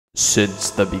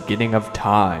Since the beginning of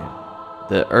time,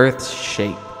 the Earth's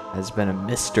shape has been a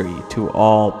mystery to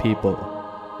all people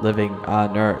living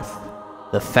on Earth.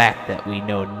 The fact that we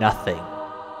know nothing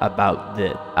about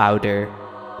the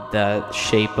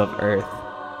shape of Earth,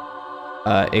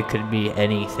 it could be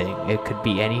anything. It could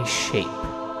be any shape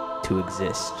to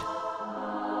exist.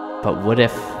 But what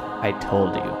if I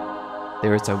told you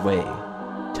there is a way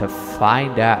to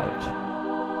find out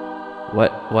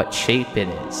what shape it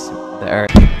is, the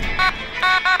Earth?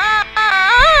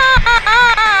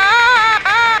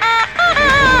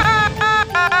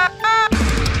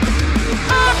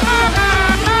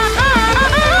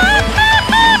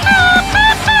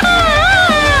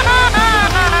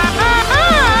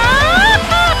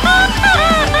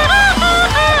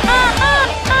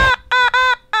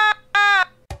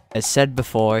 As said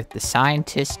before, the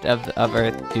scientists of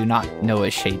Earth do not know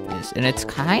what shape is, and it's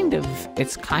kind of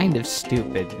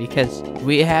stupid because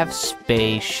we have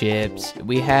spaceships,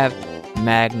 we have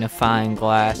magnifying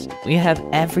glass, we have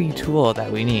every tool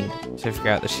that we need to figure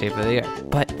out the shape of the Earth.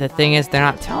 But the thing is, they're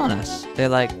not telling us. They're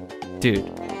like, dude,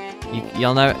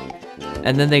 you'll never,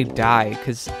 and then they die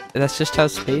because that's just how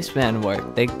spacemen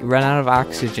work. They run out of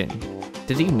oxygen.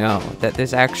 Did you know that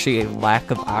there's actually a lack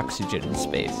of oxygen in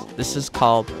space? This is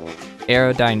called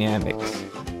aerodynamics.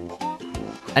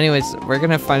 Anyways, we're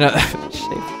gonna find out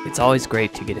shape. It's always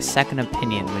great to get a second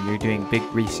opinion when you're doing big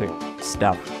research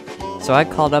stuff. So I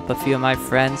called up a few of my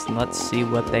friends and let's see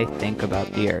what they think about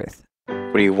the Earth.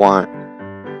 What do you want?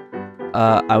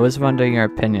 I was wondering your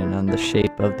opinion on the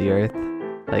shape of the Earth.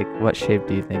 Like, what shape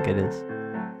do you think it is?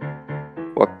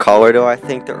 What color do I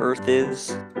think the Earth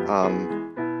is?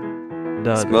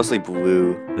 It's mostly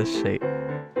blue. The shape.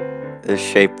 The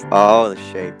shape. Oh, the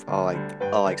shape. I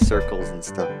like circles and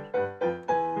stuff.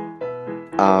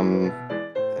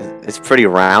 It's pretty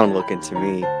round looking to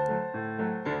me.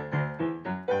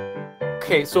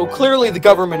 Okay, so clearly the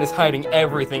government is hiding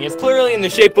everything. It's clearly in the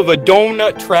shape of a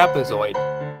donut trapezoid.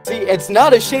 See, it's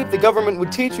not a shape the government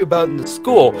would teach you about in the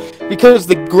school, because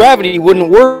the gravity wouldn't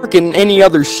work in any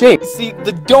other shape. See,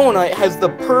 the donut has the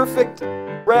perfect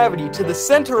gravity to the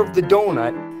center of the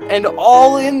donut, and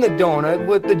all in the donut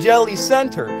with the jelly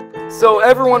center. So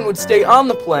everyone would stay on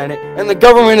the planet, and the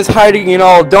government is hiding it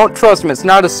all. Don't trust me, it's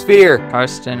not a sphere.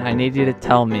 Karsten, I need you to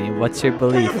tell me, what's your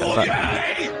belief about...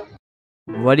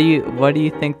 What do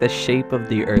you think the shape of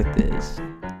the Earth is?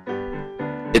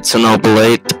 It's an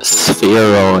oblate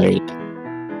spheroid.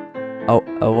 Oh,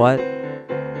 a what?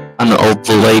 An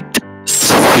oblate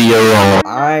spheroid.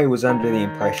 I was under the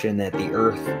impression that the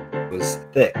Earth was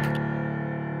thick.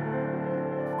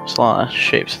 There's a lot of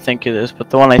shapes I think it is, but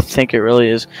the one I think it really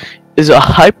is a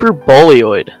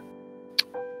hyperboloid.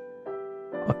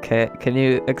 Okay, can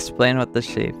you explain what the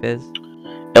shape is?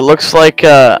 It looks like,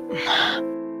 you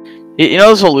know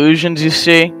those illusions you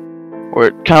see? Where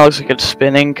it kind of looks like it's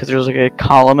spinning because there's like a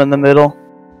column in the middle?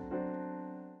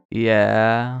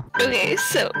 Yeah. Okay,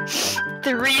 so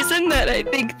the reason that I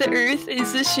think the Earth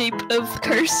is the shape of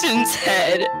Karsten's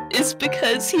head is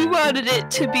because he wanted it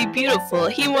to be beautiful.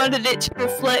 He wanted it to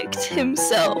reflect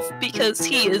himself because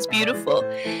he is beautiful.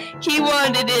 He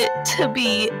wanted it to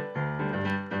be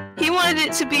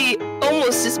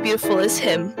almost as beautiful as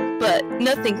him, but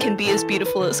nothing can be as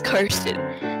beautiful as Karsten.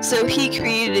 So he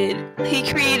created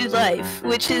life,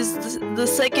 which is the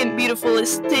second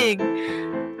beautifulest thing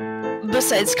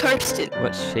besides Karsten.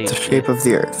 What shape? The shape of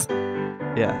the Earth.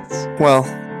 Yes. Well,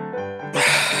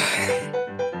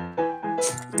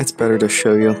 it's better to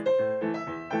show you.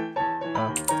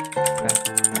 Oh, okay.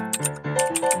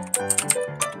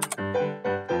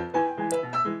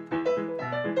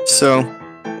 So,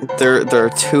 there are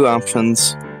two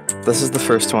options. This is the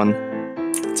first one.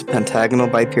 It's a pentagonal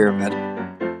bipyramid,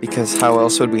 because how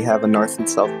else would we have a north and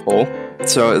south pole?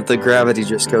 So the gravity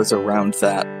just goes around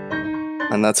that.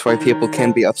 And that's why people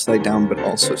can be upside down but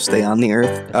also stay on the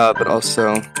Earth. But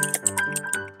also,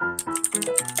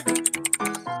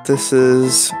 this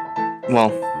is, well,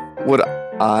 what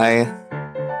I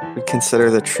would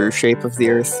consider the true shape of the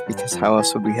Earth, because how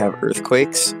else would we have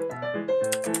earthquakes?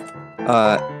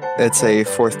 It's a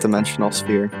fourth dimensional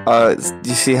sphere. Do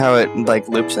you see how it like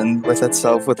loops in with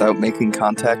itself without making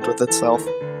contact with itself?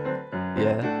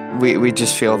 Yeah. We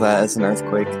just feel that as an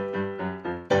earthquake.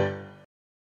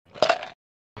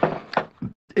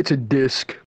 It's a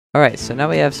disc. Alright, so now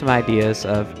we have some ideas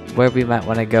of where we might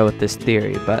want to go with this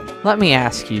theory, but let me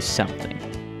ask you something.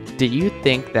 Do you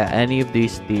think that any of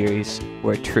these theories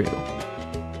were true?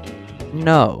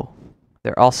 No.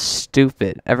 They're all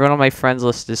stupid. Everyone on my friends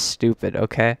list is stupid,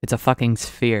 okay? It's a fucking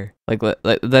sphere. Like,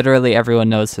 literally everyone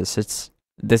knows this. It's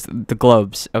the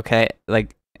globes, okay?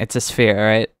 Like, it's a sphere,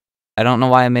 alright? I don't know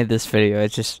why I made this video.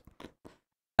 It's just,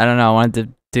 I don't know. I wanted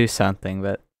to do something,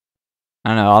 but I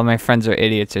don't know. All my friends are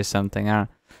idiots or something. I'm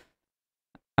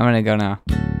gonna go now.